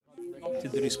to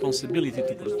the responsibility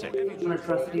to protect. On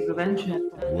atrocity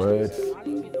prevention. Words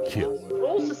kill.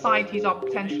 All societies are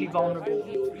potentially vulnerable.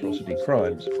 Atrocity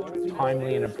crimes.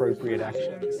 Timely and appropriate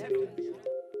action.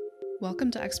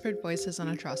 Welcome to Expert Voices on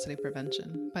Atrocity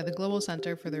Prevention by the Global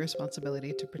Center for the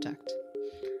Responsibility to Protect.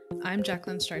 I'm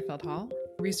Jacqueline Streitfeld-Hall,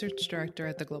 Research Director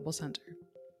at the Global Center.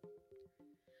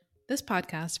 This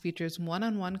podcast features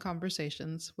one-on-one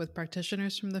conversations with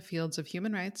practitioners from the fields of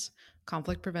human rights,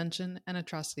 conflict prevention, and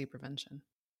atrocity prevention.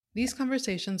 These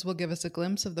conversations will give us a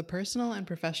glimpse of the personal and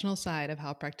professional side of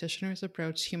how practitioners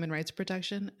approach human rights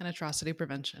protection and atrocity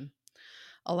prevention,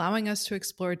 allowing us to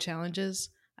explore challenges,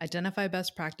 identify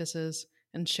best practices,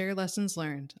 and share lessons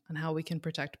learned on how we can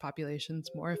protect populations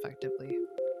more effectively.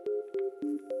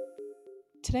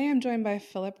 Today I'm joined by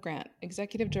Philip Grant,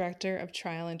 Executive Director of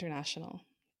Trial International.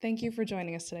 Thank you for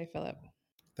joining us today, Philip.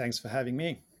 Thanks for having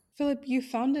me. Philip, you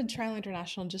founded Trial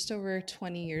International just over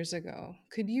 20 years ago.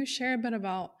 Could you share a bit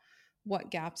about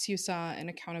what gaps you saw in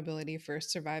accountability for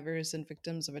survivors and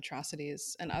victims of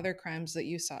atrocities and other crimes that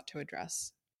you sought to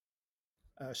address?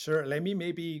 Sure. Let me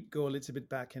maybe go a little bit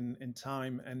back in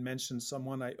time and mention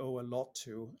someone I owe a lot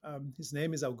to. His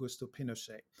name is Augusto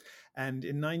Pinochet. And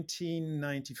in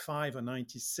 1995 or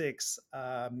 96,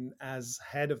 as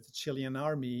head of the Chilean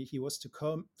army, he was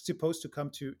supposed to come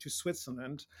to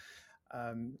Switzerland,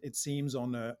 it seems,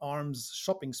 on an arms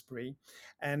shopping spree.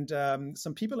 And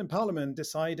some people in parliament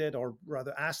decided, or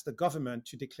rather asked the government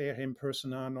to declare him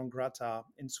persona non grata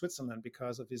in Switzerland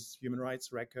because of his human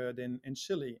rights record in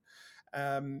Chile.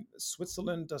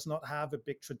 Switzerland does not have a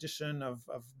big tradition of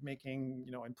making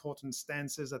important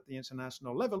stances at the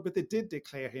international level, but they did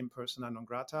declare him persona non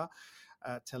grata,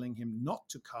 telling him not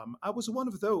to come. I was one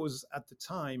of those at the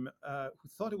time who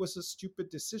thought it was a stupid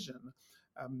decision,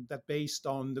 that based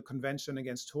on the Convention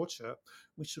Against Torture,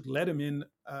 we should let him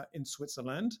in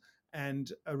Switzerland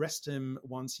and arrest him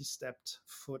once he stepped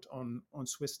foot on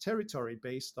Swiss territory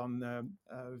based on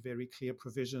very clear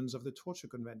provisions of the torture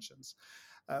conventions.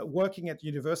 Working at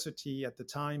university at the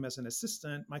time as an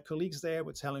assistant, my colleagues there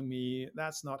were telling me,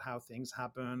 that's not how things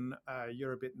happen.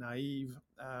 You're a bit naive,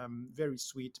 very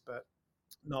sweet, but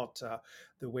not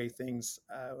the way things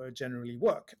generally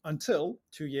work. Until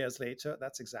 2 years later,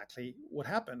 that's exactly what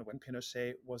happened when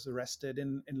Pinochet was arrested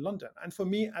in London. And for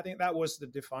me, I think that was the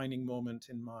defining moment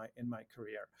in my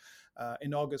career.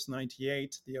 In August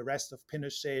 98, the arrest of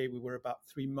Pinochet, we were about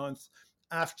 3 months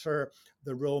after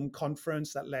the Rome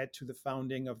conference that led to the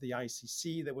founding of the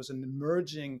ICC. There was an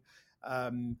emerging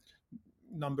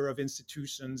number of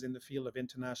institutions in the field of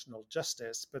international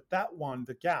justice, but that one,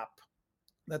 the gap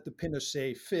that the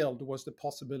Pinochet filled, was the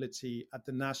possibility at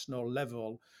the national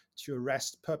level to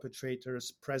arrest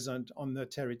perpetrators present on the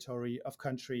territory of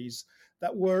countries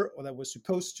that were, or that were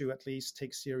supposed to at least,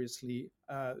 take seriously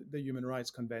the human rights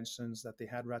conventions that they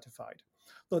had ratified.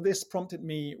 So this prompted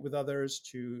me, with others,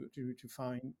 to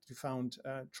found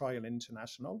Trial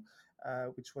International,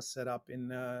 which was set up in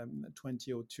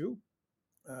 2002,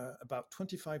 about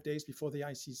 25 days before the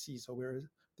ICC. So we're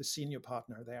the senior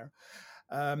partner there.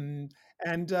 And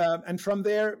from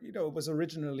there, it was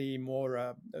originally more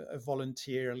a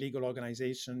volunteer legal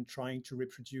organization trying to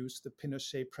reproduce the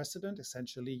Pinochet precedent,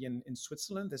 essentially in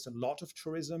Switzerland. There's a lot of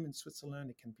tourism in Switzerland.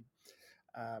 It can be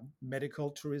medical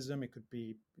tourism. It could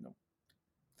be,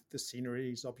 the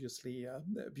scenery is obviously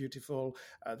beautiful.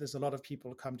 There's a lot of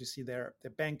people come to see their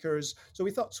bankers. So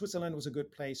we thought Switzerland was a good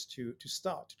place to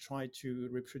start, to try to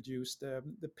reproduce the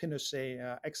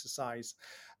Pinochet exercise.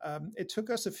 It took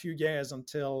us a few years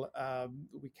until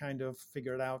we kind of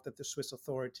figured out that the Swiss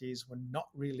authorities were not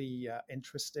really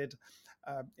interested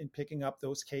in picking up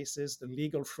those cases. The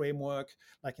legal framework,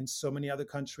 like in so many other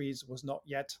countries, was not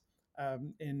yet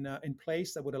in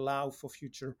place that would allow for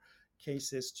future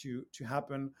cases to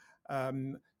happen.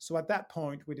 So at that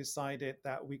point, we decided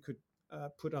that we could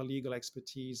put our legal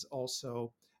expertise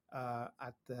also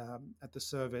at the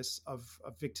service of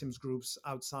victims groups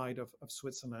outside of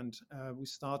Switzerland. We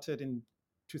started in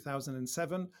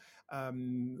 2007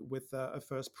 with a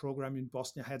first program in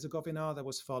Bosnia-Herzegovina that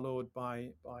was followed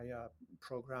by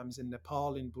programs in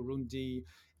Nepal, in Burundi,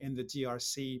 in the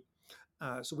DRC.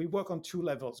 So we work on two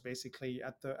levels, basically,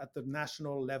 at the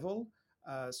national level,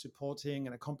 supporting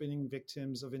and accompanying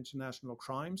victims of international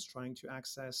crimes, trying to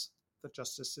access the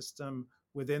justice system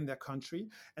within their country.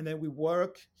 And then we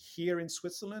work here in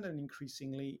Switzerland and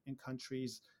increasingly in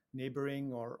countries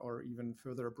neighboring or even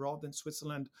further abroad than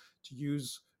Switzerland to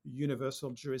use universal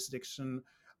jurisdiction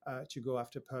to go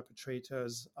after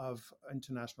perpetrators of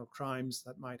international crimes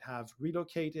that might have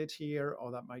relocated here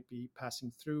or that might be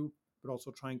passing through but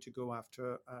also trying to go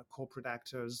after corporate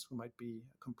actors who might be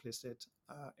complicit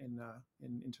in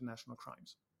international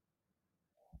crimes.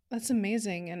 That's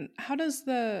amazing. And how does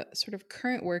the sort of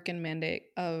current work and mandate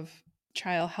of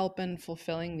trial help in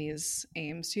fulfilling these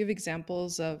aims? Do you have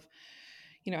examples of,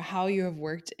 how you have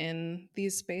worked in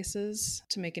these spaces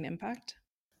to make an impact?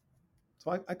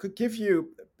 So I could give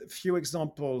you a few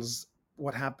examples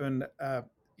what happened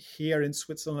here in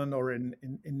Switzerland or in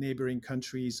neighboring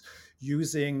countries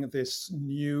using this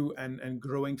new and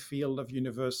growing field of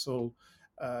universal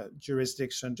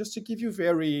jurisdiction. Just to give you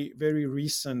very, very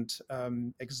recent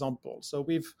examples. So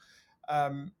we've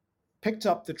picked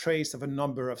up the trace of a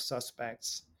number of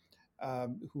suspects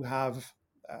who have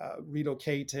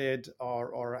relocated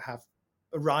or have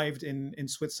arrived in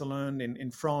Switzerland,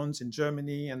 in France, in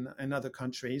Germany, and other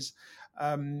countries.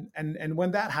 And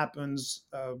when that happens,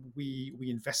 we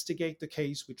investigate the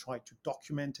case. We try to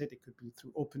document it. It could be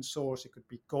through open source. It could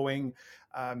be going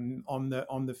on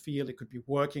the field. It could be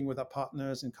working with our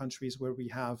partners in countries where we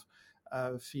have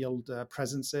field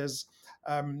presences.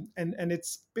 And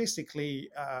it's basically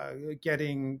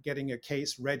getting a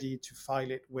case ready to file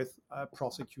it with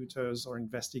prosecutors or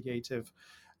investigative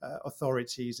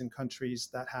authorities in countries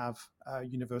that have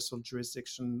universal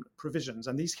jurisdiction provisions.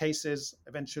 And these cases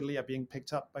eventually are being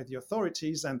picked up by the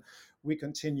authorities, and we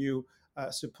continue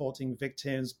supporting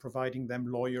victims, providing them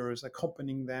lawyers,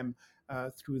 accompanying them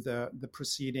through the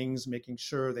proceedings, making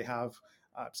sure they have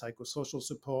psychosocial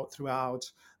support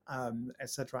throughout, et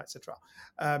cetera, et cetera.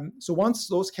 So once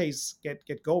those cases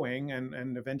get going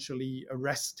and eventually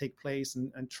arrests take place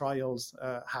and trials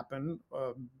happen,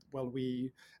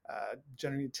 we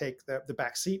generally take the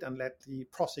back seat and let the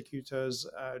prosecutors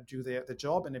do the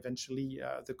job, and eventually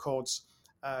the courts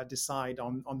decide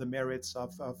on the merits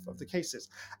of the cases.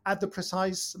 At the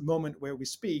precise moment where we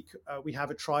speak, we have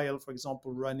a trial, for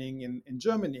example, running in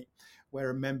Germany, where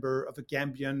a member of a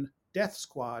Gambian death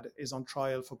squad is on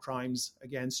trial for crimes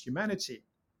against humanity.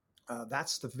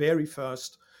 That's the very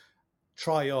first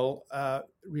trial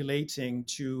relating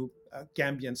to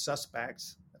Gambian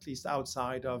suspects, at least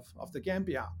outside of the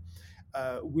Gambia.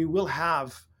 We will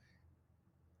have,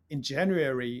 in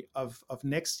January of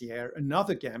next year,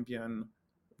 another Gambian,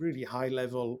 really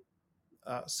high-level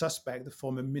suspect, the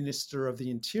former Minister of the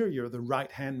Interior, the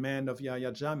right-hand man of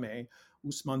Yahya Jammeh,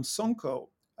 Ousmane Sonko,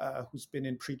 who's been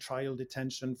in pre-trial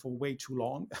detention for way too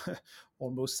long,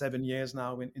 almost 7 years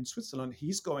now in Switzerland.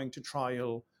 He's going to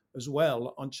trial as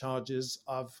well on charges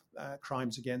of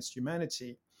crimes against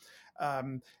humanity.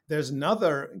 There's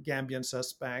another Gambian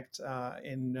suspect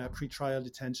in pre-trial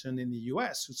detention in the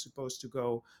US who's supposed to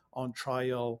go on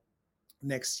trial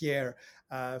next year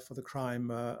for the crime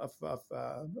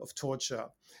of torture.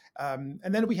 And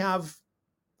then we have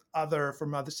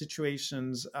from other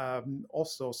situations,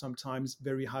 also sometimes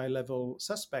very high-level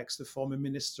suspects. The former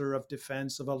Minister of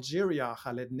Defense of Algeria,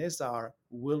 Khaled Nezar,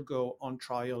 will go on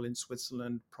trial in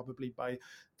Switzerland probably by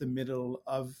the middle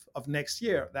of next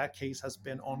year. That case has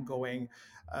been ongoing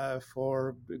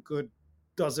for a good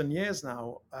dozen years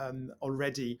now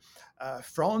already.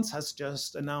 France has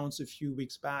just announced a few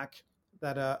weeks back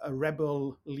that a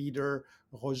rebel leader,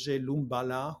 Roger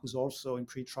Lumbala, who's also in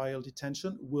pretrial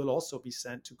detention, will also be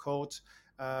sent to court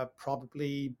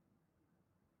probably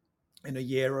in a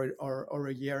year or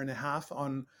a year and a half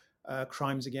on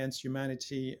crimes against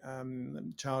humanity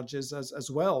charges as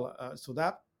well. So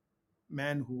that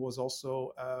man, who was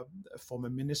also a former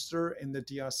minister in the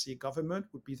DRC government,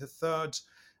 would be the third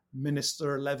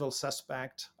minister-level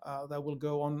suspect that will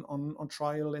go on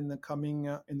trial in the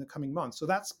coming months. So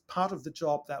that's part of the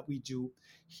job that we do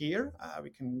here.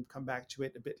 We can come back to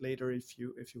it a bit later if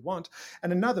you want.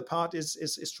 And another part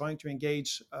is trying to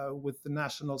engage with the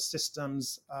national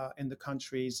systems in the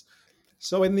countries.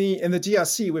 So in the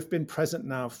DRC, we've been present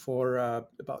now for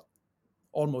about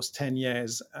almost 10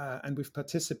 years, and we've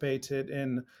participated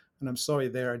in, and I'm sorry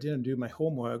there, I didn't do my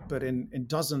homework, but in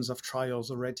dozens of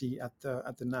trials already at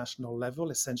the national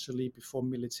level, essentially before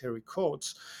military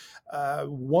courts.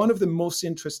 One of the most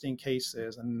interesting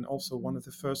cases, and also one of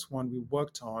the first one we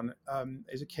worked on,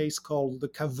 is a case called the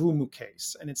Kavumu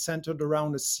case, and it's centered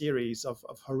around a series of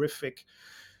horrific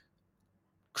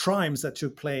crimes that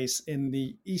took place in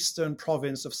the eastern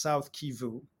province of South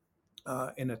Kivu,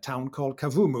 in a town called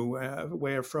Kavumu,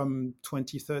 where from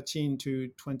 2013 to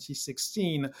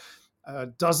 2016,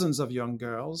 dozens of young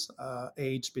girls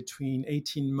aged between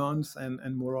 18 months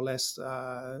and more or less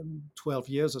 12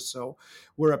 years or so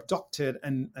were abducted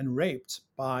and raped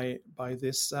by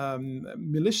this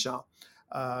militia.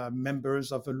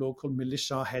 Members of a local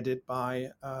militia headed by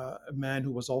a man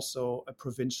who was also a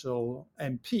provincial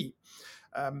MP.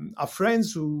 Our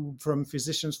friends from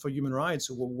Physicians for Human Rights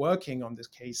who were working on these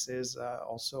cases,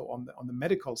 also on the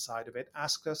medical side of it,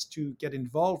 asked us to get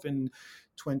involved in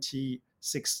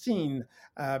 2016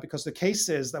 because the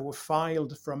cases that were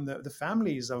filed from the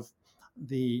families of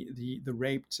the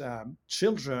raped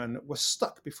children were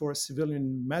stuck before a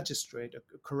civilian magistrate,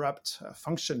 a corrupt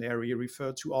functionary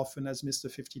referred to often as Mr.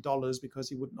 $50 because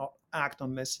he would not act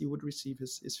unless he would receive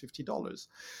his $50.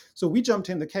 So we jumped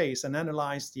in the case and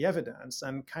analyzed the evidence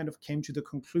and kind of came to the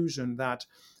conclusion that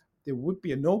there would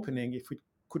be an opening if we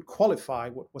could qualify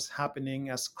what was happening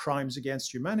as crimes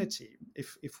against humanity.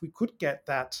 If we could get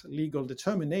that legal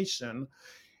determination,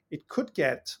 it could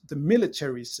get the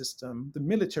military system, the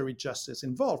military justice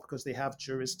involved because they have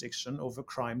jurisdiction over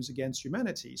crimes against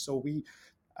humanity. So we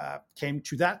came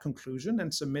to that conclusion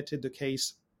and submitted the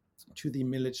case to the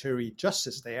military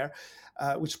justice there,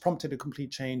 which prompted a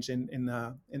complete change in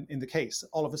the case.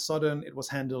 All of a sudden, it was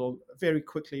handled very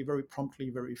quickly, very promptly,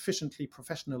 very efficiently,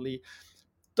 professionally.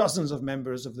 Dozens of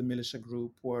members of the militia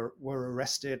group were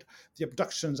arrested. The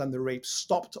abductions and the rapes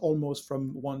stopped almost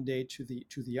from one day to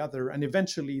the other. And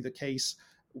eventually the case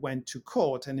went to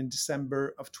court. And in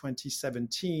December of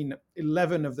 2017,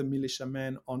 11 of the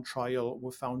militiamen on trial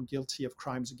were found guilty of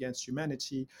crimes against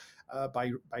humanity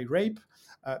by rape,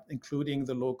 including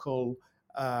the local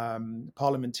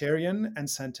parliamentarian, and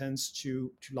sentenced to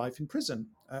life in prison,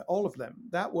 all of them.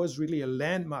 That was really a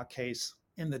landmark case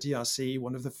in the DRC,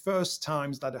 one of the first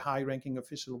times that a high-ranking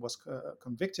official was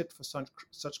convicted for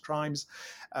such crimes.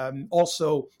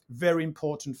 Also very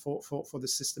important for the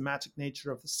systematic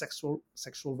nature of the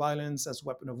sexual violence as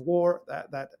weapon of war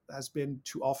that has been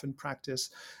too often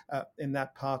practiced in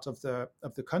that part of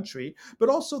the country, but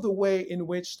also the way in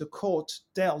which the court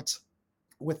dealt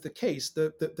with the case,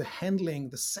 the handling,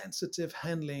 the sensitive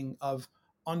handling of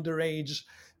underage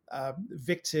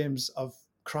victims of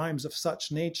crimes of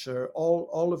such nature,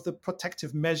 all of the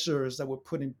protective measures that were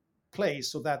put in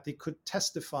place so that they could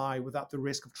testify without the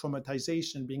risk of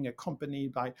traumatization, being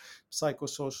accompanied by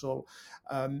psychosocial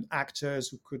actors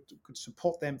who could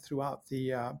support them throughout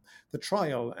the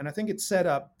trial. And I think it set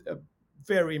up a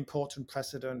very important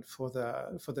precedent for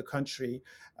the country,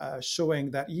 showing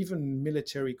that even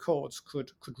military courts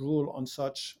could rule on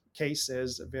such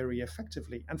cases very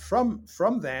effectively. And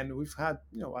from then, we've had,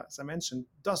 as I mentioned,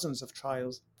 dozens of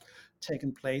trials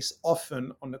taken place,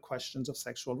 often on the questions of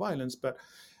sexual violence, but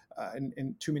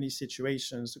in too many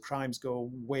situations, the crimes go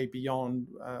way beyond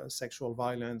sexual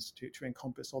violence to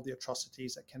encompass all the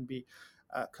atrocities that can be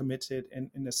committed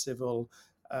in a civil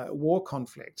war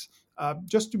conflict.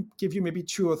 Just to give you maybe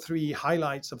two or three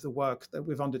highlights of the work that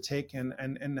we've undertaken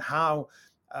and how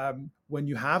when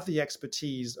you have the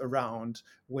expertise around,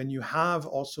 when you have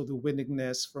also the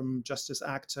willingness from justice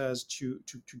actors to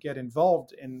get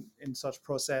involved in such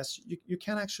process, you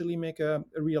can actually make a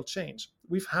real change.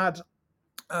 We've had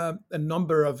a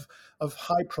number of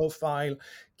high-profile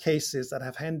cases that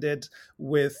have ended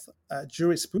with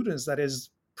jurisprudence that is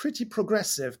pretty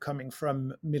progressive coming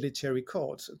from military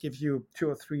courts. I'll give you two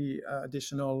or three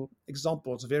additional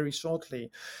examples very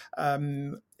shortly.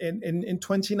 In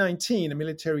 2019, a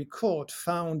military court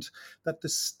found that the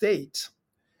state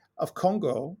of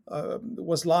Congo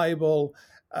was liable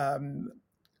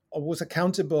or was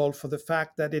accountable for the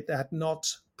fact that it had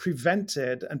not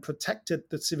prevented and protected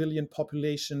the civilian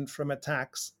population from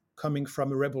attacks coming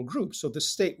from a rebel group. So the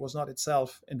state was not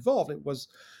itself involved. It was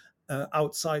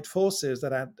outside forces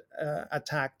that had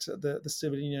attacked the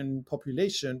civilian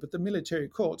population, but the military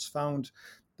courts found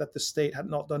that the state had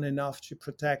not done enough to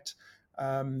protect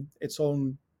its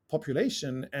own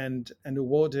population and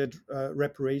awarded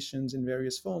reparations in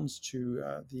various forms to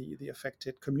the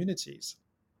affected communities.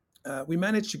 We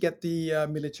managed to get the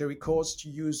military courts to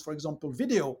use, for example,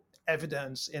 video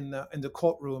evidence in the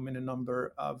courtroom in a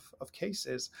number of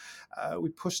cases. We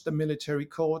pushed the military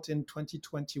court in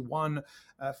 2021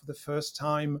 for the first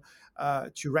time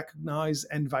to recognize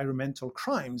environmental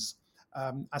crimes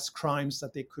as crimes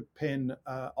that they could pin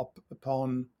up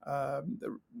upon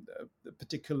the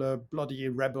particular bloody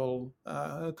rebel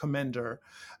commander.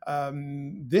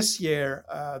 This year,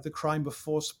 the crime of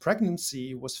forced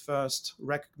pregnancy was first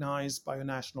recognized by a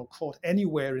national court.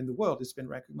 Anywhere in the world, it's been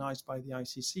recognized by the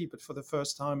ICC, but for the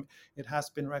first time, it has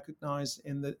been recognized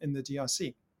in the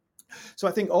DRC. So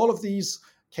I think all of these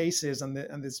cases, and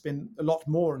there's been a lot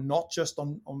more, not just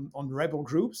on rebel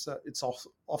groups. It's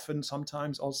often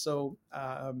sometimes also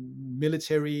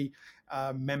military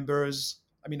members.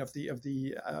 I mean, of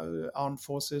the armed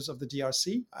forces of the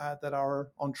DRC that are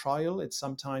on trial. It's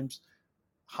sometimes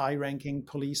high-ranking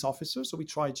police officers. So we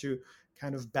try to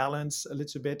kind of balance a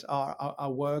little bit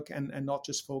our work and not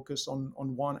just focus on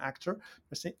one actor.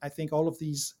 I think all of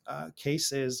these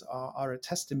cases are a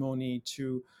testimony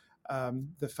to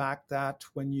the fact that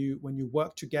when you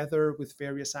work together with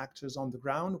various actors on the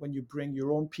ground, when you bring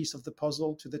your own piece of the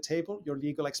puzzle to the table, your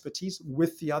legal expertise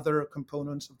with the other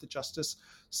components of the justice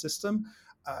system,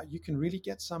 you can really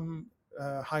get some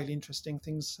highly interesting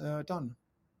things done.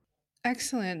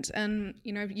 Excellent. And,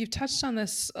 you've touched on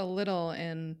this a little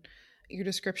in your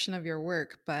description of your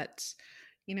work, but,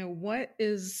 what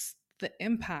is the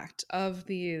impact of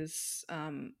these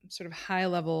sort of high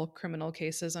level criminal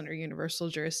cases under universal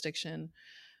jurisdiction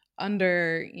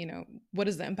under, what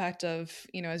is the impact of,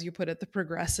 as you put it, the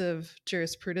progressive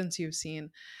jurisprudence you've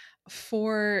seen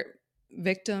for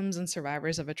victims and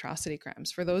survivors of atrocity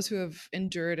crimes, for those who have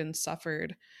endured and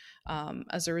suffered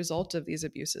as a result of these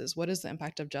abuses? What is the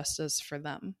impact of justice for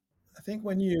them? I think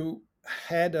when you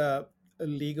head a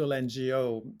legal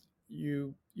NGO,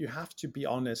 you have to be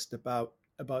honest about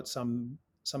some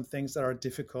things that are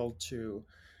difficult to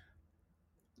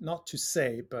not to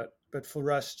say, but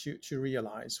for us to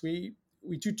realize. We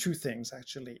do two things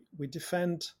actually. We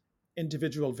defend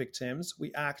individual victims.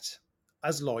 We act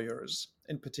as lawyers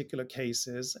in particular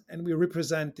cases, and we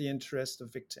represent the interest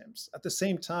of victims. At the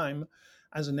same time,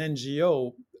 as an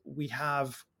NGO, we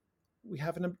have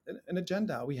an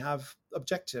agenda. We have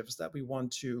objectives that we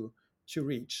want to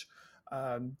reach.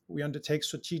 We undertake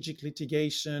strategic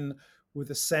litigation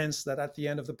with a sense that at the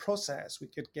end of the process, we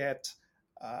could get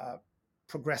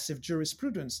progressive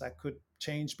jurisprudence that could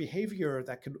change behavior,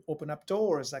 that could open up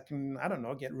doors, that can, I don't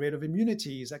know, get rid of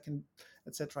immunities, that can,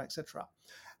 et cetera, et cetera.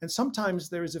 And sometimes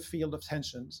there is a field of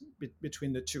tensions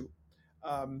between the two.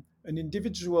 An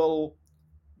individual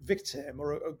victim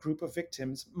or a group of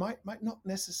victims might not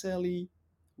necessarily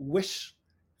wish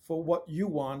for what you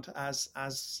want as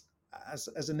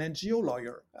an NGO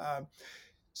lawyer.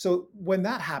 So when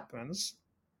that happens,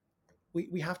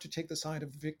 we have to take the side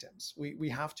of the victims. We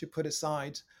have to put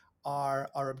aside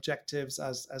our objectives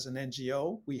as an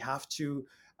NGO. We have to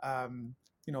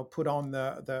put on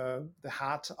the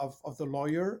hat of the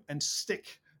lawyer and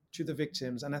stick to the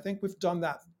victims. And I think we've done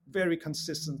that very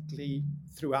consistently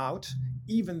throughout,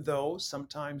 even though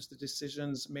sometimes the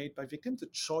decisions made by victims, the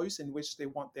choice in which they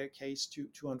want their case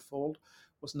to unfold,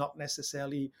 was not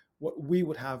necessarily what we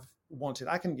would have wanted.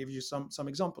 I can give you some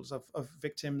examples of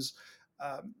victims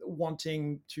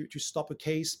wanting to stop a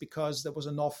case because there was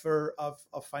an offer of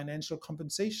financial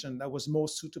compensation that was more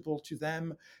suitable to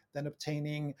them than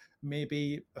obtaining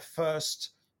maybe a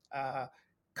first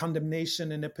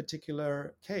condemnation in a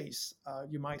particular case.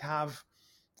 You might have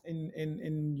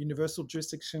in universal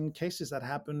jurisdiction cases that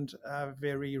happened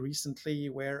very recently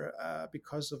where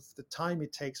because of the time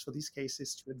it takes for these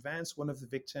cases to advance, one of the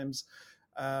victims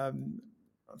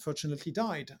unfortunately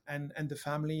died, and the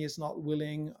family is not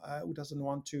willing, who doesn't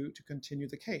want to continue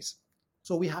the case.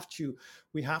 So we have to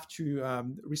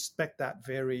respect that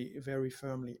very, very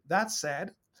firmly. That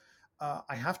said,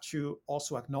 I have to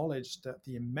also acknowledge that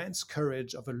the immense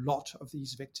courage of a lot of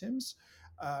these victims.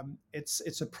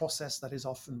 It's a process that is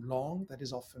often long, that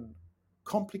is often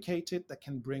complicated, that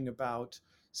can bring about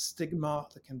stigma,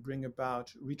 that can bring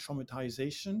about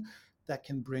re-traumatization, that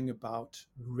can bring about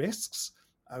risks.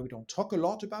 We don't talk a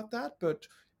lot about that, but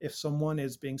if someone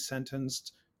is being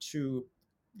sentenced to,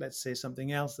 let's say,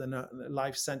 something else than a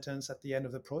life sentence at the end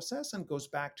of the process and goes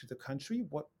back to the country,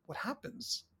 what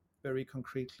happens very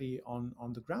concretely on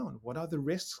the ground? What are the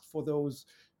risks for those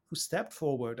who stepped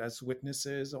forward as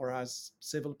witnesses or as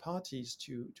civil parties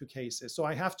to cases? So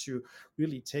I have to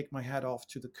really take my hat off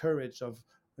to the courage of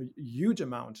a huge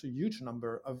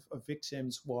number of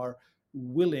victims who are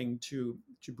willing to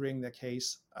bring their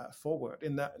case forward.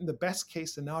 In the best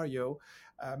case scenario,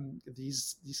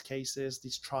 these cases,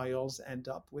 these trials end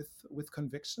up with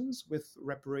convictions, with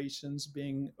reparations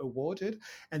being awarded.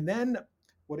 And then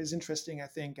what is interesting, I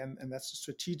think, and that's the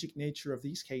strategic nature of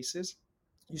these cases,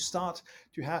 you start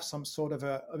to have some sort of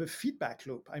a feedback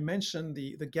loop. I mentioned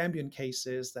the Gambian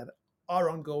cases that are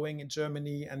ongoing in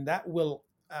Germany, and that will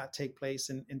take place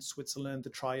in Switzerland, the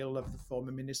trial of the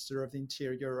former Minister of the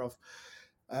Interior, of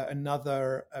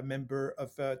another member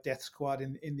of a death squad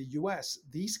in the US.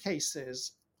 These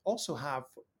cases also have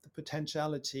the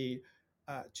potentiality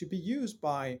to be used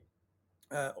by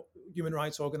human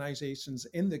rights organizations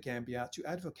in the Gambia to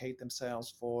advocate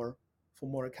themselves for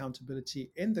more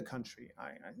accountability in the country.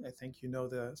 I think you know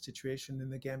the situation in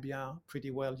the Gambia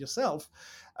pretty well yourself.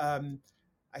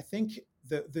 I think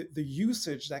the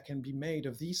usage that can be made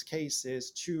of these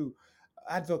cases to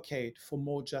advocate for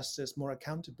more justice, more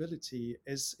accountability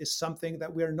is something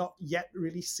that we're not yet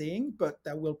really seeing, but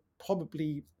that will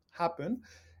probably happen.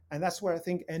 And that's where I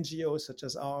think NGOs such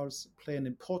as ours play an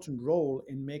important role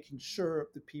in making sure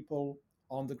the people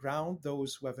on the ground,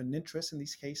 those who have an interest in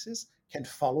these cases, can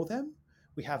follow them.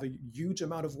 We have a huge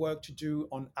amount of work to do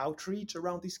on outreach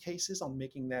around these cases, on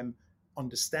making them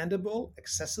understandable,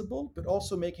 accessible, but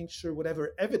also making sure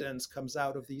whatever evidence comes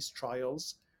out of these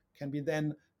trials can be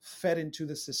then fed into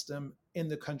the system in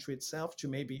the country itself to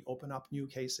maybe open up new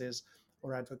cases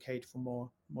or advocate for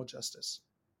more justice.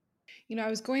 I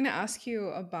was going to ask you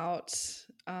about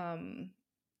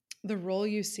the role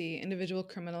you see individual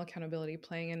criminal accountability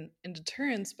playing in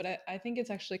deterrence, but I think it's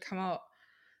actually come out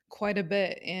quite a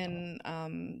bit in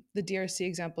the DRC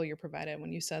example you provided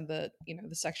when you said that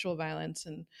the sexual violence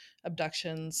and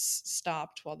abductions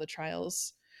stopped while the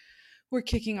trials were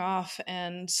kicking off.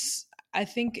 And I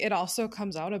think it also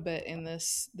comes out a bit in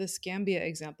this Gambia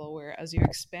example, where as you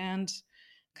expand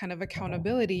kind of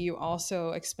accountability, you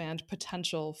also expand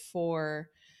potential for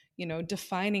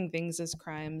defining things as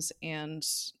crimes, and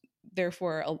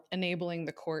therefore enabling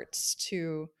the courts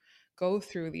to go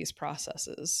through these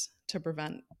processes to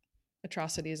prevent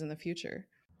atrocities in the future.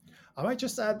 I might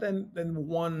just add then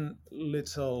one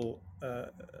little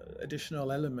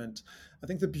additional element. I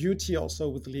think the beauty also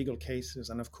with legal cases,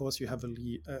 and of course you have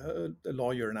a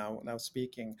lawyer now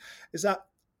speaking, is that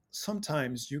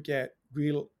sometimes you get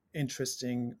real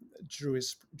interesting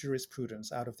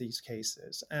jurisprudence out of these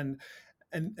cases, and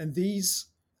these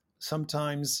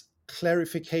sometimes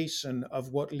clarification of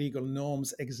what legal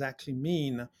norms exactly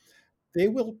mean, they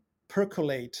will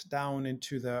percolate down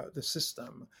into the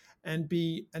system and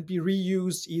be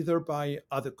reused either by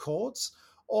other courts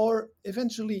or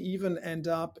eventually even end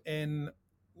up in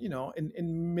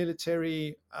in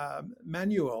military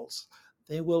manuals.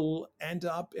 They will end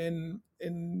up in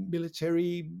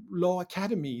military law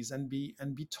academies and be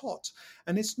taught.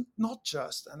 And it's not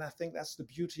just, and I think that's the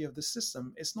beauty of the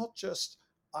system, it's not just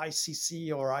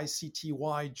ICC or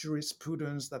ICTY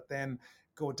jurisprudence that then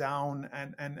go down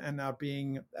and are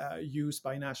being used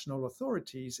by national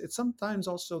authorities. It's sometimes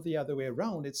also the other way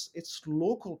around. It's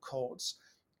local courts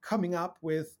coming up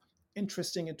with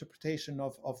interesting interpretation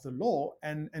of the law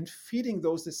and feeding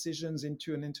those decisions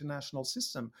into an international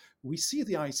system. We see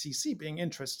the ICC being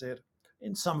interested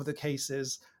in some of the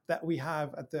cases that we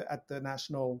have at the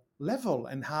national level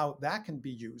and how that can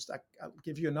be used. I'll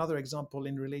give you another example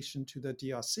in relation to the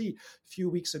DRC. A few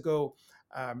weeks ago,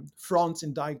 France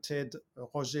indicted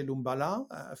Roger Lumbala,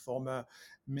 a former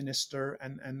minister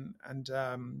and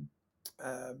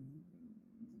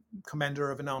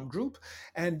commander of an armed group.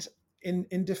 And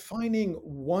in defining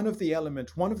one of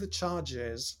the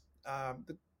charges,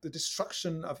 the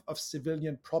destruction of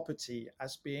civilian property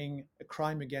as being a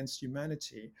crime against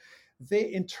humanity,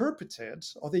 they interpreted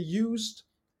or they used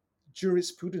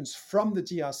jurisprudence from the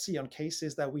DRC on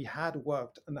cases that we had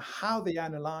worked and how they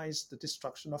analyzed the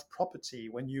destruction of property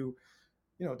when you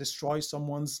destroy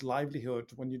someone's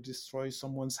livelihood, when you destroy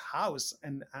someone's house,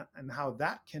 and how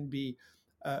that can be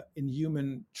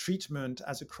inhuman treatment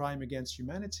as a crime against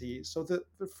humanity. So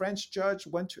the French judge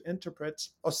went to interpret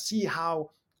or see how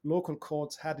local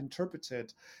courts had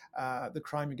interpreted the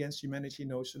crime against humanity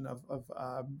notion of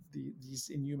these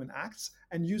inhuman acts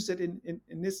and used it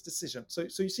in this decision. So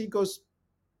you see, it goes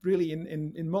really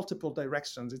in multiple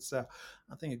directions. It's, I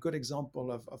think, a good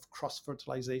example of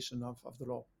cross-fertilization of the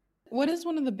law. What is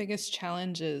one of the biggest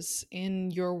challenges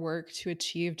in your work to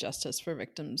achieve justice for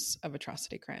victims of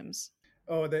atrocity crimes?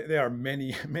 Oh, there are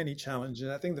many, many challenges.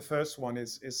 I think the first one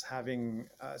is having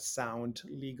sound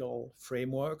legal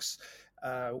frameworks.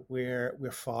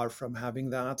 We're far from having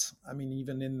that. I mean,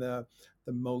 even in the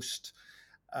most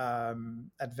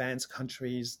advanced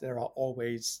countries, there are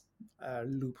always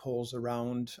loopholes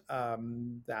around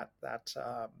that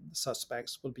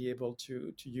suspects will be able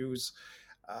to use.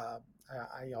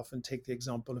 I often take the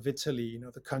example of Italy,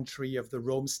 the country of the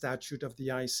Rome Statute of the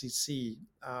ICC.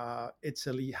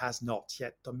 Italy has not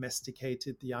yet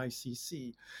domesticated the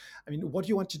ICC. I mean, what do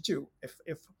you want to do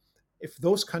if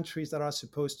those countries that are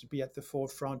supposed to be at the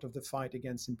forefront of the fight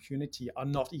against impunity are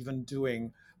not even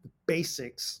doing the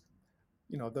basics,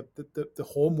 the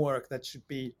homework that should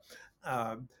be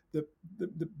the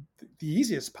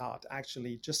easiest part,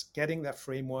 actually, just getting their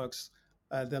frameworks,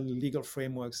 the legal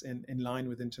frameworks in line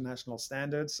with international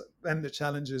standards, then the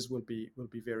challenges will be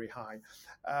very high.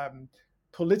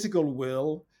 Political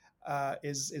will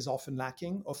is often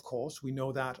lacking, of course. We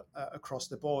know that across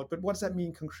the board. But what does that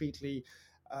mean concretely?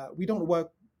 We don't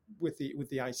work with the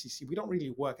ICC, we don't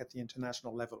really work at the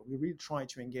international level. We really try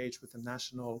to engage with the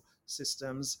national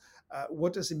systems.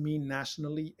 What does it mean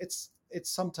nationally? It's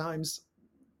sometimes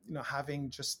having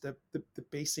just the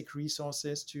basic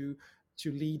resources to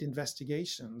lead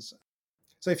investigations.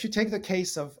 So if you take the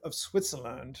case of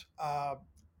Switzerland,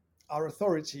 our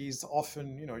authorities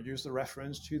often, use the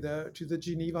reference to the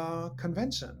Geneva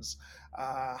Conventions,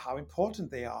 how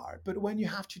important they are. But when you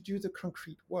have to do the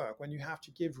concrete work, when you have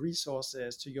to give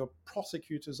resources to your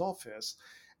prosecutor's office,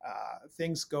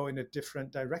 things go in a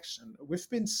different direction. We've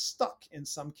been stuck in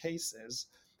some cases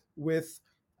with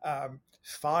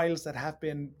files that have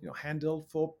been handled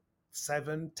for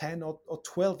 7, 10, or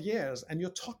 12 years, and you're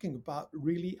talking about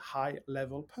really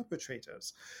high-level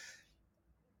perpetrators.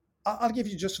 I'll give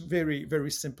you just a very,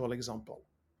 very simple example.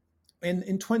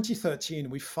 In 2013,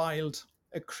 we filed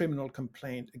a criminal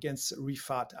complaint against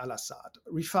Rifat al-Assad.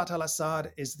 Rifat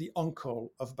al-Assad is the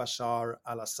uncle of Bashar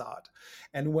al-Assad.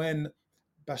 And when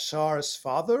Bashar's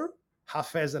father,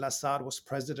 Hafez al-Assad, was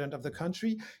president of the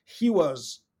country, he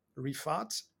was,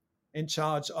 Rifat, in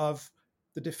charge of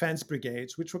the defense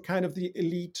brigades, which were kind of the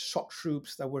elite shock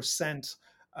troops that were sent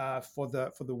for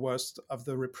the worst of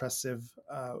the repressive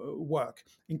work,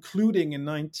 including in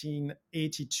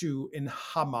 1982 in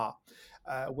Hama.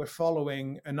 We're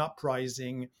following an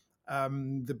uprising.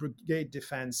 The brigade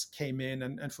defense came in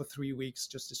and for 3 weeks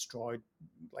just destroyed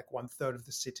like 1/3 of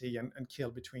the city and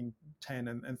killed between 10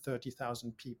 and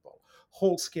 30,000 people.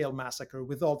 Whole-scale massacre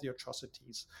with all the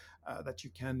atrocities that you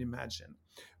can imagine.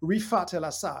 Rifat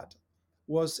al-Assad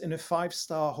was in a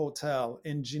 5-star hotel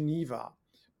in Geneva,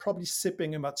 probably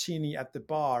sipping a martini at the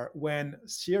bar when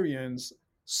Syrians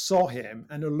saw him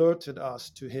and alerted us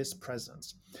to his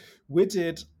presence. We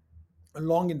did a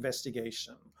long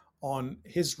investigation on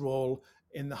his role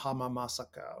in the Hama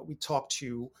massacre. We talked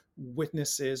to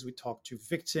witnesses, we talked to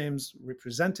victims,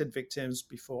 represented victims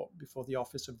before the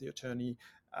Office of the Attorney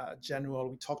General.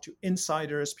 We talked to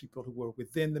insiders, people who were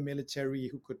within the military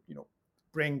who could,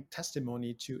 bring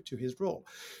testimony to his role.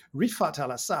 Rifat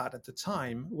al-Assad at the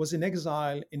time was in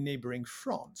exile in neighboring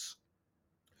France.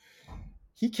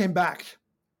 He came back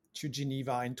to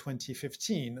Geneva in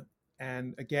 2015,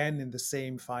 and again in the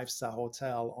same 5-star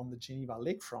hotel on the Geneva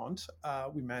lakefront,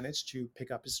 we managed to pick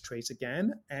up his trace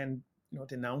again and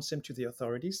denounce him to the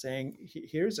authorities, saying,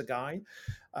 "Here's a guy,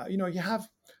 you have."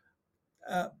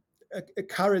 A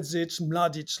Karadzic,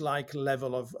 Mladic-like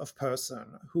level of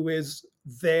person who is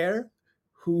there,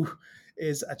 who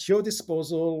is at your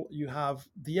disposal. You have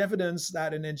the evidence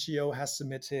that an NGO has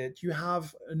submitted. You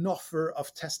have an offer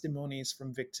of testimonies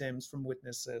from victims, from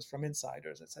witnesses, from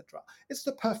insiders, etc. It's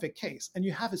the perfect case. And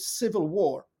you have a civil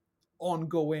war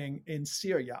ongoing in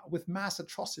Syria with mass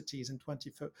atrocities in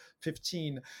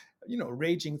 2015,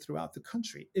 raging throughout the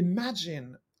country.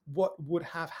 Imagine what would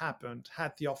have happened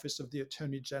had the Office of the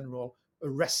Attorney General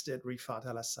arrested Rifat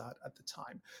al-Assad at the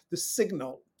time. The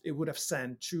signal it would have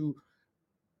sent to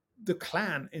the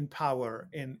clan in power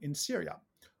in Syria.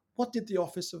 What did the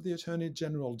Office of the Attorney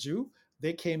General do?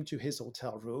 They came to his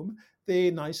hotel room.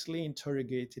 They nicely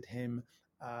interrogated him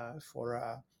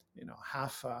for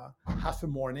half a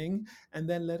morning, and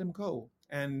then let him go.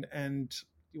 And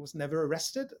he was never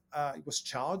arrested. He was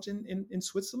charged in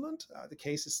Switzerland. The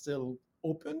case is still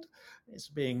opened. It's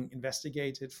being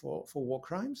investigated for war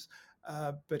crimes.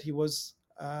 But he was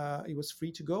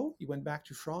free to go. He went back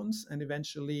to France and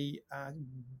eventually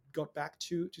got back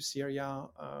to Syria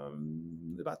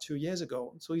about 2 years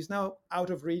ago. So he's now out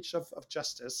of reach of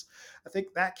justice. I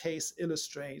think that case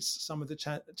illustrates some of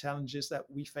the challenges that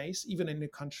we face, even in a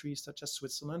country such as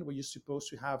Switzerland, where you're supposed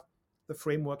to have the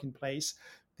framework in place,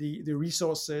 the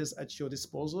resources at your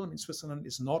disposal. I mean, Switzerland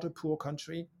is not a poor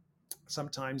country.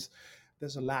 Sometimes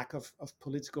there's a lack of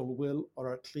political will,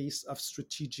 or at least of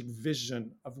strategic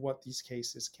vision of what these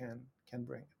cases can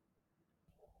bring.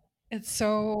 It's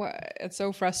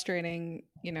so frustrating,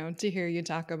 to hear you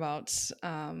talk about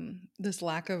this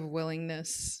lack of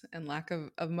willingness and lack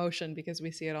of motion, because we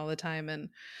see it all the time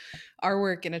in our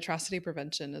work in atrocity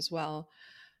prevention as well.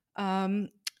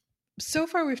 So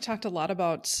far, we've talked a lot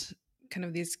about kind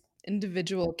of these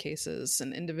individual cases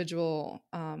and individual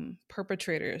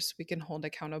perpetrators we can hold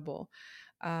accountable.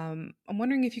 I'm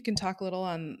wondering if you can talk a little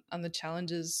on the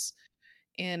challenges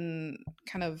in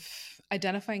kind of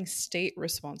identifying state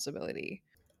responsibility.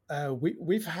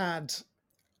 We've had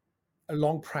a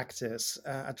long practice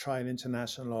at Trial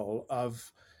International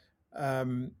of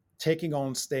taking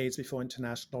on states before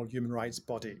international human rights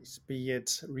bodies, be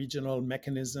it regional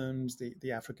mechanisms,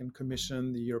 the African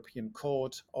Commission, the European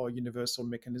Court, or universal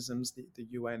mechanisms, the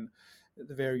UN,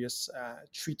 the various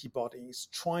treaty bodies,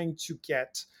 trying to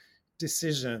get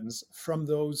decisions from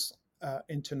those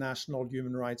international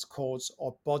human rights courts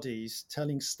or bodies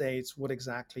telling states what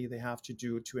exactly they have to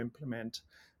do to implement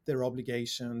their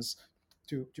obligations,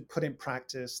 to put in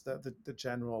practice the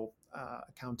general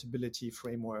accountability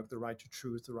framework, the right to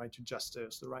truth, the right to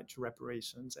justice, the right to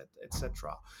reparations,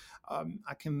 etc.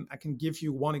 I can give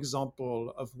you one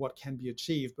example of what can be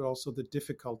achieved, but also the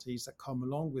difficulties that come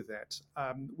along with it.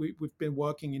 We've been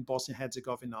working in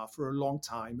Bosnia-Herzegovina for a long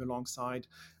time alongside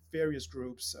various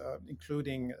groups,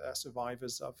 including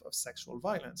survivors of sexual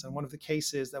violence. And one of the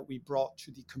cases that we brought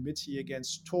to the Committee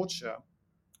Against Torture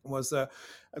was a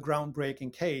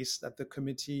groundbreaking case that the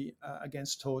Committee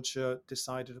Against Torture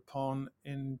decided upon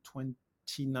in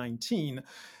 2019,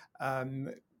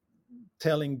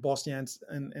 telling Bosnia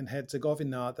and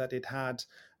Herzegovina that it had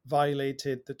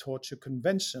violated the Torture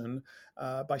Convention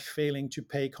by failing to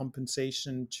pay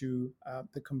compensation to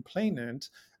the complainant,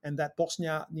 and that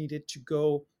Bosnia needed to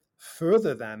go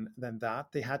further than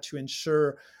that. They had to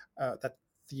ensure that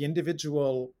the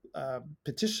individual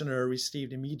petitioner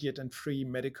received immediate and free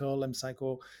medical and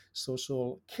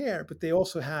psychosocial care, but they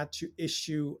also had to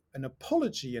issue an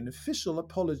apology, an official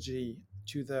apology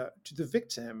to the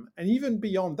victim. And even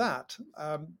beyond that,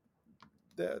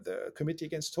 the Committee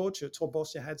Against Torture told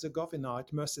Bosnia-Herzegovina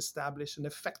it must establish an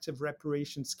effective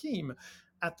reparation scheme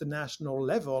at the national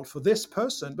level for this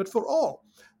person, but for all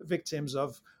victims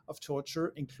of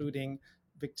torture, including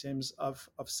victims of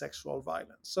sexual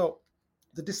violence. So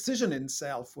the decision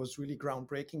itself was really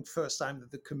groundbreaking. First time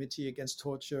that the Committee Against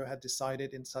Torture had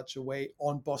decided in such a way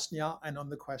on Bosnia and on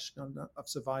the question of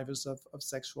survivors of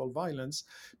sexual violence.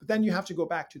 But then you have to go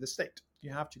back to the state.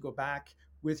 You have to go back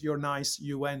with your nice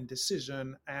UN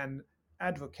decision and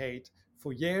advocate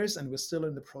for years, and we're still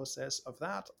in the process of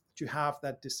that, to have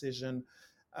that decision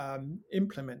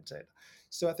implemented.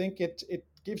 So I think it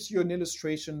gives you an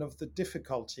illustration of the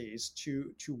difficulties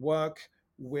to work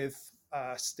with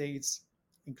states,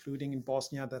 including in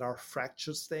Bosnia, that are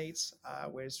fractured states,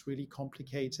 where it's really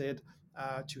complicated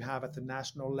to have at the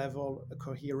national level a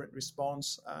coherent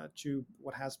response to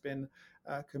what has been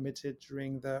committed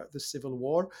during the civil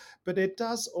war. But it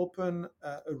does open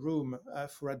a room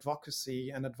for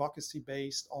advocacy, and advocacy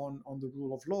based on the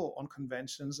rule of law, on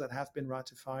conventions that have been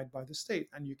ratified by the state.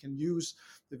 And you can use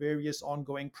the various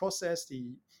ongoing process,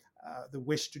 the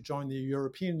wish to join the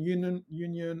European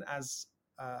Union as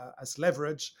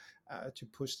leverage to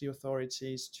push the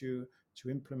authorities to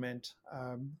implement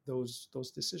those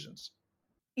decisions.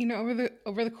 You know,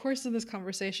 over the course of this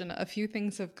conversation, a few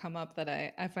things have come up that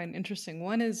I find interesting.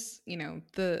 One is, you know,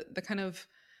 the kind of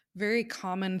very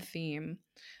common theme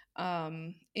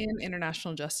in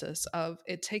international justice of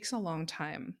it takes a long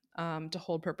time to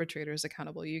hold perpetrators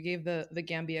accountable. You gave the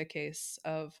Gambia case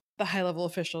of the high-level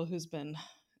official who's been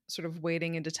sort of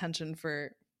waiting in detention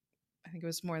for, I think it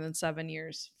was more than 7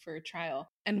 years for trial.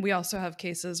 And we also have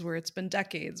cases where it's been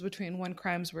decades between when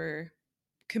crimes were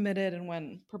committed and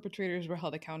when perpetrators were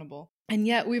held accountable. And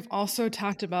yet we've also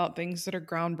talked about things that are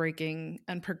groundbreaking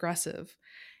and progressive.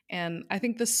 And I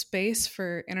think the space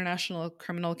for international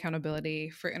criminal accountability,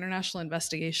 for international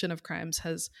investigation of crimes,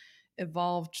 has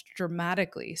evolved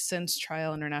dramatically since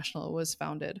Trial International was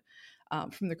founded.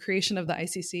 From the creation of the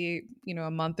ICC, you know,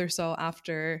 a month or so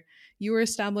after you were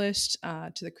established,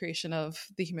 to the creation of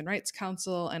the Human Rights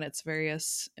Council and its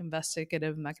various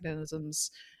investigative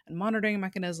mechanisms and monitoring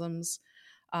mechanisms,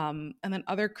 and then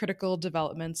other critical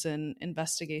developments in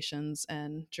investigations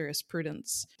and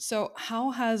jurisprudence. So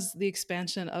how has the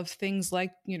expansion of things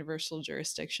like universal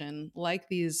jurisdiction, like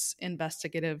these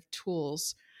investigative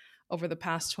tools over the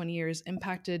past 20 years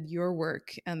impacted your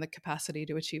work and the capacity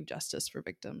to achieve justice for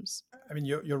victims? I mean,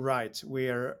 you're right.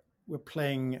 We're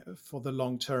playing for the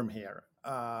long term here.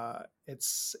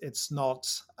 It's not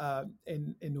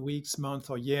in weeks, months,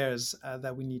 or years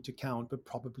that we need to count, but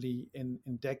probably in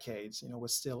decades. You know, we're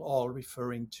still all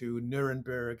referring to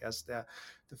Nuremberg as the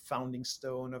founding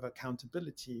stone of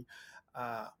accountability.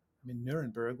 I mean,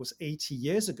 Nuremberg was 80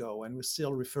 years ago, and we're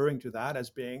still referring to that as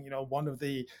being, you know, one of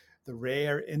the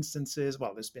rare instances.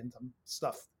 Well, there's been some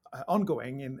stuff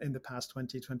ongoing in the past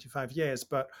 20, 25 years,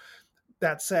 but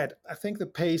that said, I think the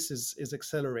pace is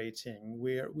accelerating.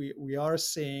 We are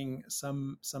seeing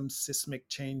some seismic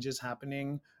changes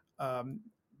happening.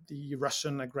 The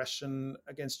Russian aggression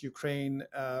against Ukraine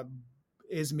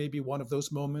is maybe one of those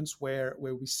moments where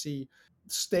we see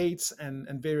states and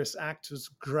various actors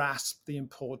grasp the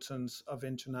importance of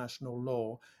international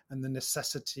law and the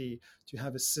necessity to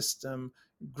have a system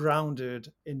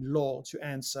grounded in law to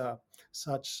answer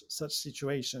such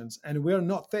situations. And we're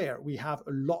not there. We have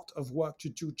a lot of work to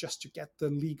do just to get the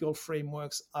legal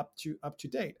frameworks up to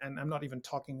date. And I'm not even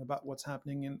talking about what's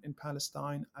happening in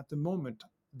Palestine at the moment.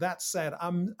 That said,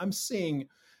 I'm seeing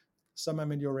some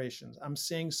ameliorations. I'm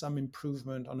seeing some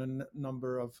improvement on a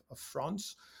number of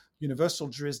fronts. Universal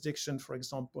jurisdiction, for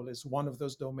example, is one of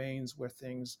those domains where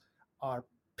things are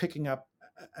picking up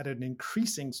at an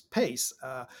increasing pace.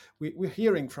 We're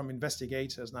hearing from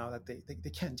investigators now that they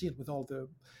can't deal with all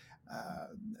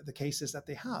the cases that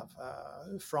they have.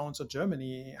 France or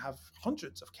Germany have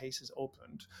hundreds of cases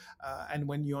opened. And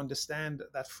when you understand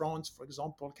that France, for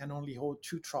example, can only hold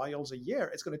 2 trials a year,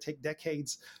 it's going to take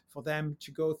decades for them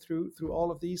to go through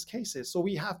all of these cases. So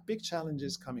we have big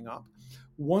challenges coming up.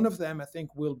 One of them, I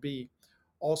think, will be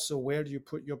also, where do you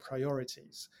put your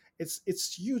priorities?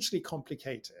 It's hugely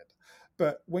complicated.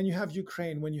 But when you have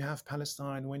Ukraine, when you have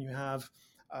Palestine, when you have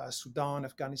Sudan,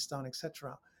 Afghanistan,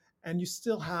 etc., and you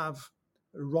still have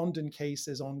Rwandan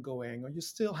cases ongoing, or you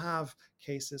still have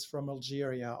cases from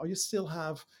Algeria, or you still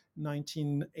have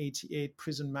 1988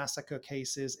 prison massacre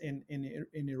cases in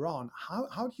Iran,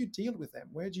 how do you deal with them?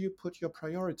 Where do you put your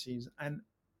priorities? And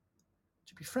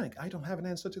to be frank, I don't have an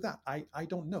answer to that. I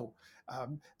don't know.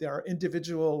 There are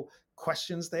individual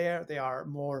questions there. There are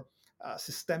more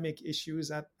systemic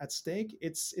issues at stake.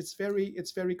 It's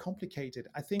very complicated.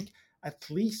 I think at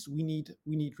least we need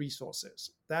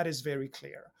resources. That is very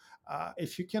clear.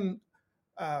 If you can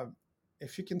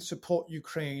support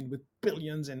Ukraine with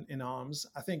billions in arms,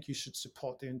 I think you should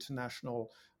support the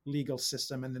international legal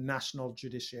system and the national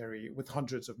judiciary with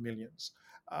hundreds of millions.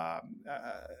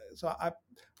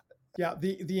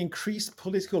 The increased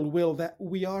political will that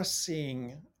we are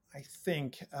seeing, I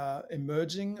think,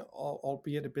 emerging,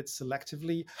 albeit a bit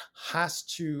selectively, has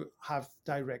to have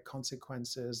direct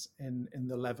consequences in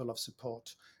the level of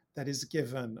support that is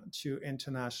given to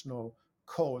international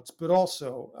courts, but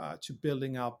also to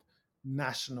building up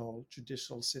national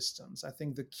judicial systems. I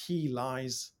think the key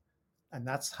lies, and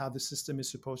that's how the system is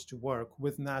supposed to work,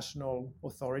 with national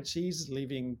authorities,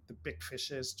 leaving the big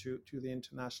fishes to the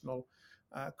international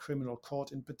criminal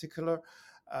court in particular.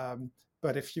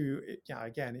 But if you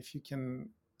can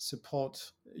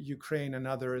support Ukraine and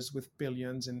others with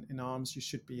billions in arms, you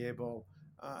should be able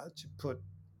to put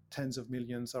tens of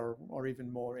millions or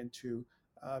even more into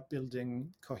building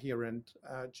coherent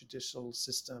judicial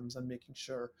systems and making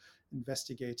sure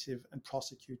investigative and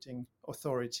prosecuting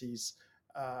authorities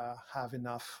have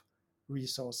enough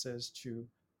resources to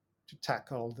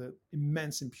tackle the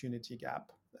immense impunity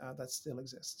gap that still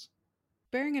exists.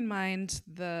 Bearing in mind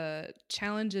the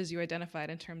challenges you identified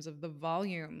in terms of the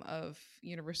volume of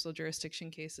universal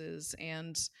jurisdiction cases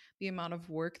and the amount of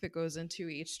work that goes into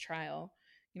each trial,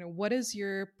 what is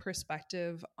your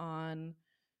perspective on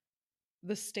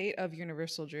the state of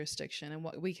universal jurisdiction and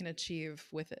what we can achieve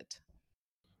with it?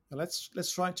 Let's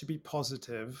try to be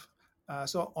positive.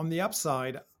 So on the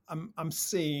upside, I'm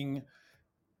seeing,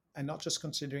 and not just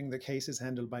considering the cases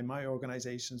handled by my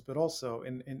organizations, but also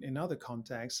in other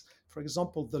contexts. For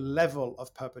example, the level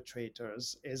of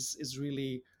perpetrators is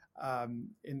really,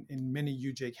 in many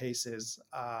UJ cases,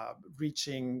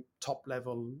 reaching top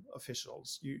level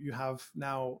officials. You have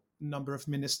now a number of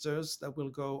ministers that will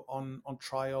go on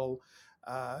trial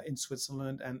in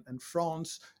Switzerland and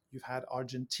France. You've had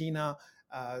Argentina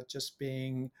just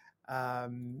being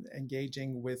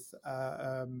engaging with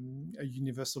a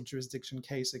universal jurisdiction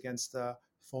case against the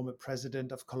former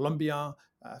president of Colombia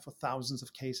for thousands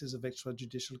of cases of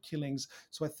extrajudicial killings.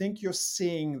 So I think you're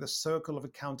seeing the circle of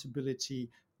accountability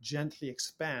gently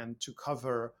expand to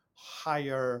cover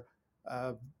higher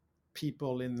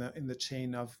people in the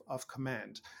chain of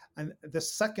command. And the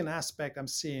second aspect I'm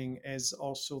seeing is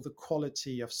also the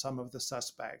quality of some of the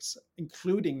suspects,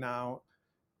 including now,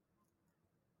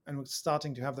 and we're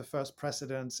starting to have the first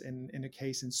precedents in a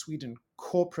case in Sweden,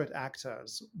 corporate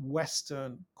actors,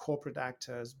 Western corporate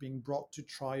actors being brought to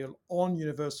trial on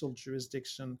universal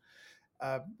jurisdiction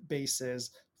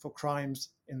basis for crimes,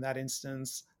 in that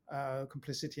instance,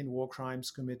 complicity in war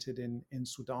crimes committed in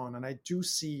Sudan. And I do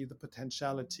see the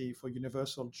potentiality for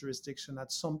universal jurisdiction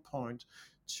at some point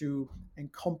to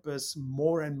encompass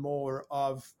more and more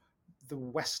of the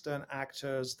Western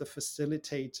actors, the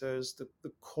facilitators,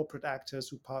 the corporate actors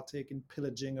who partake in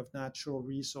pillaging of natural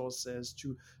resources,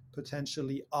 to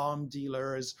potentially arm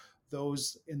dealers,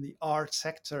 those in the art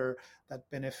sector that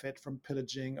benefit from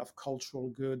pillaging of cultural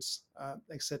goods,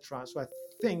 etc. So I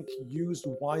think used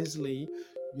wisely,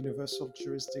 universal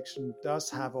jurisdiction does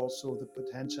have also the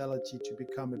potentiality to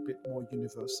become a bit more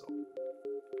universal.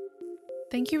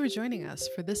 Thank you for joining us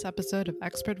for this episode of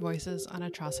Expert Voices on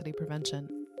Atrocity Prevention.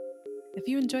 If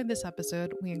you enjoyed this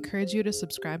episode, we encourage you to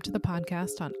subscribe to the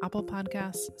podcast on Apple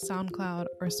Podcasts, SoundCloud,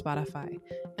 or Spotify,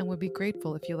 and would be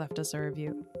grateful if you left us a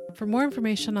review. For more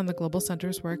information on the Global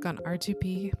Center's work on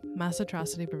R2P, mass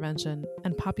atrocity prevention,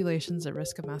 and populations at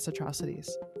risk of mass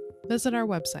atrocities, visit our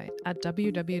website at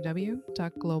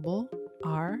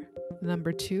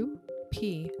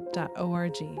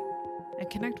www.globalr2p.org and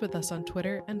connect with us on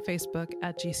Twitter and Facebook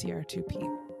at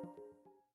GCR2P.